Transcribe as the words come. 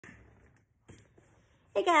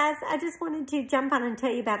Hey guys, I just wanted to jump on and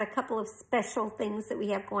tell you about a couple of special things that we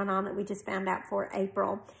have going on that we just found out for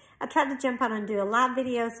April. I tried to jump on and do a live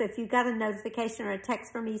video, so if you got a notification or a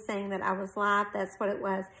text from me saying that I was live, that's what it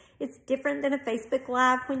was. It's different than a Facebook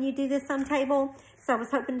Live when you do this on Table, so I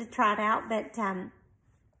was hoping to try it out, but I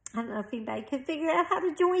don't know if anybody could figure out how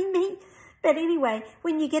to join me. But anyway,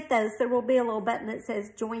 when you get those, there will be a little button that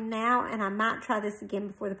says Join Now, and I might try this again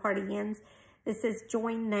before the party ends. This says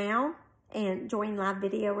Join Now and join live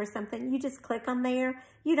video or something. You just click on there.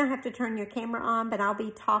 You don't have to turn your camera on, but I'll be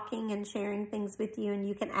talking and sharing things with you, and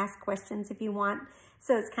you can ask questions if you want.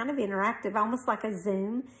 So it's kind of interactive, almost like a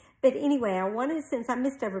Zoom. But anyway, I wanted, since I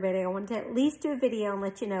missed everybody, I wanted to at least do a video and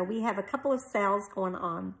let you know we have a couple of sales going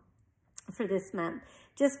on for this month.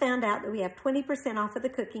 Just found out that we have 20% off of the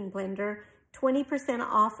cooking blender, 20%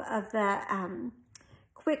 off of the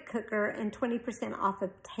quick cooker, and 20% off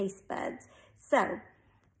of taste buds. So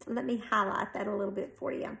let me highlight that a little bit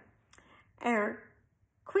for you. Our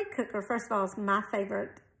quick cooker, first of all, is my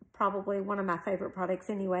favorite, probably one of my favorite products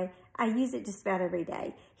anyway. I use it just about every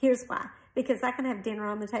day. Here's why. Because I can have dinner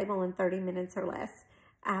on the table in 30 minutes or less.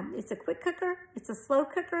 It's a quick cooker, it's a slow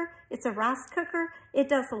cooker, it's a rice cooker. It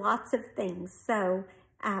does lots of things. So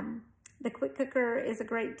the quick cooker is a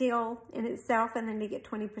great deal in itself, and then to get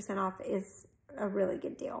 20% off is a really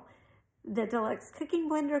good deal. The deluxe cooking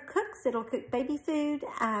blender cooks. It'll cook baby food.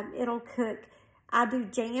 It'll cook, I do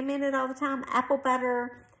jam in it all the time, apple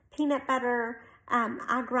butter, peanut butter.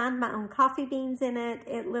 I grind my own coffee beans in it.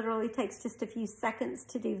 It literally takes just a few seconds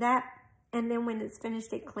to do that. And then when it's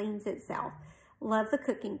finished, it cleans itself. Love the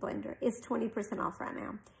cooking blender. It's 20% off right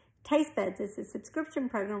now. Taste Buds is a subscription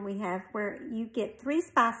program we have where you get 3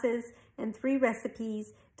 spices and 3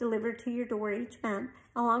 recipes delivered to your door each month,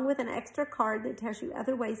 along with an extra card that tells you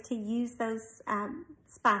other ways to use those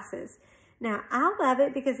spices. Now, I love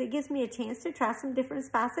it because it gives me a chance to try some different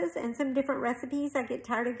spices and some different recipes. I get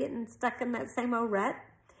tired of getting stuck in that same old rut,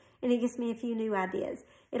 and it gives me a few new ideas.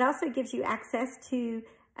 It also gives you access to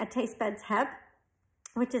a Taste Buds Hub,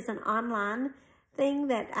 which is an online thing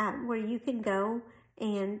that where you can go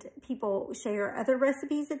and people share other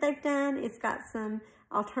recipes that they've done. It's got some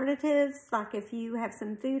alternatives, like if you have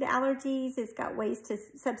some food allergies, it's got ways to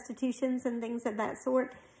substitutions and things of that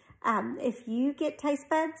sort. If you get Taste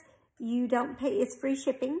Buds, you don't pay, it's free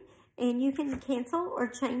shipping, and you can cancel or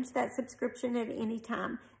change that subscription at any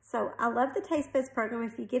time. So I love the Taste Buds program.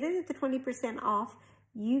 If you get it at the 20% off,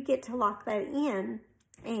 you get to lock that in,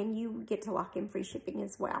 and you get to lock in free shipping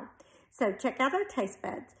as well. So check out our Taste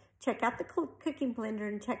Buds. Check out the cooking blender,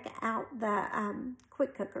 and check out the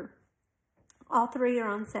quick cooker. All 3 are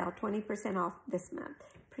on sale, 20% off this month.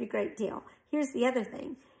 Pretty great deal. Here's the other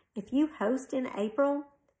thing. If you host in April,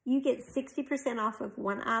 you get 60% off of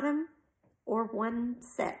one item or one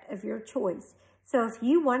set of your choice. So if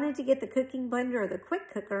you wanted to get the cooking blender or the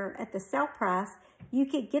quick cooker at the sale price, you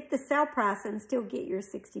could get the sale price and still get your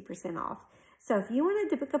 60% off. So if you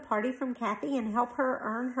wanted to book a party from Kathy and help her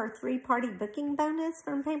earn her 3-party booking bonus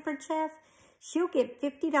from Pampered Chef, she'll get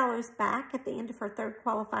 $50 back at the end of her 3rd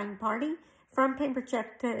qualifying party from Pampered Chef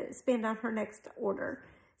to spend on her next order.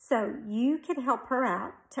 So you could help her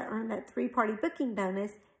out to earn that 3-party booking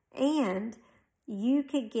bonus, and you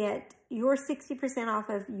could get your 60% off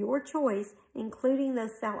of your choice, including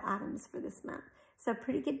those sale items for this month. So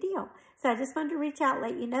pretty good deal. So I just wanted to reach out,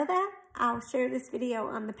 let you know that. I'll share this video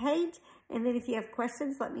on the page, and then if you have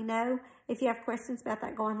questions, let me know. If you have questions about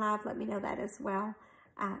that going live, let me know that as well.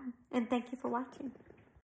 And thank you for watching.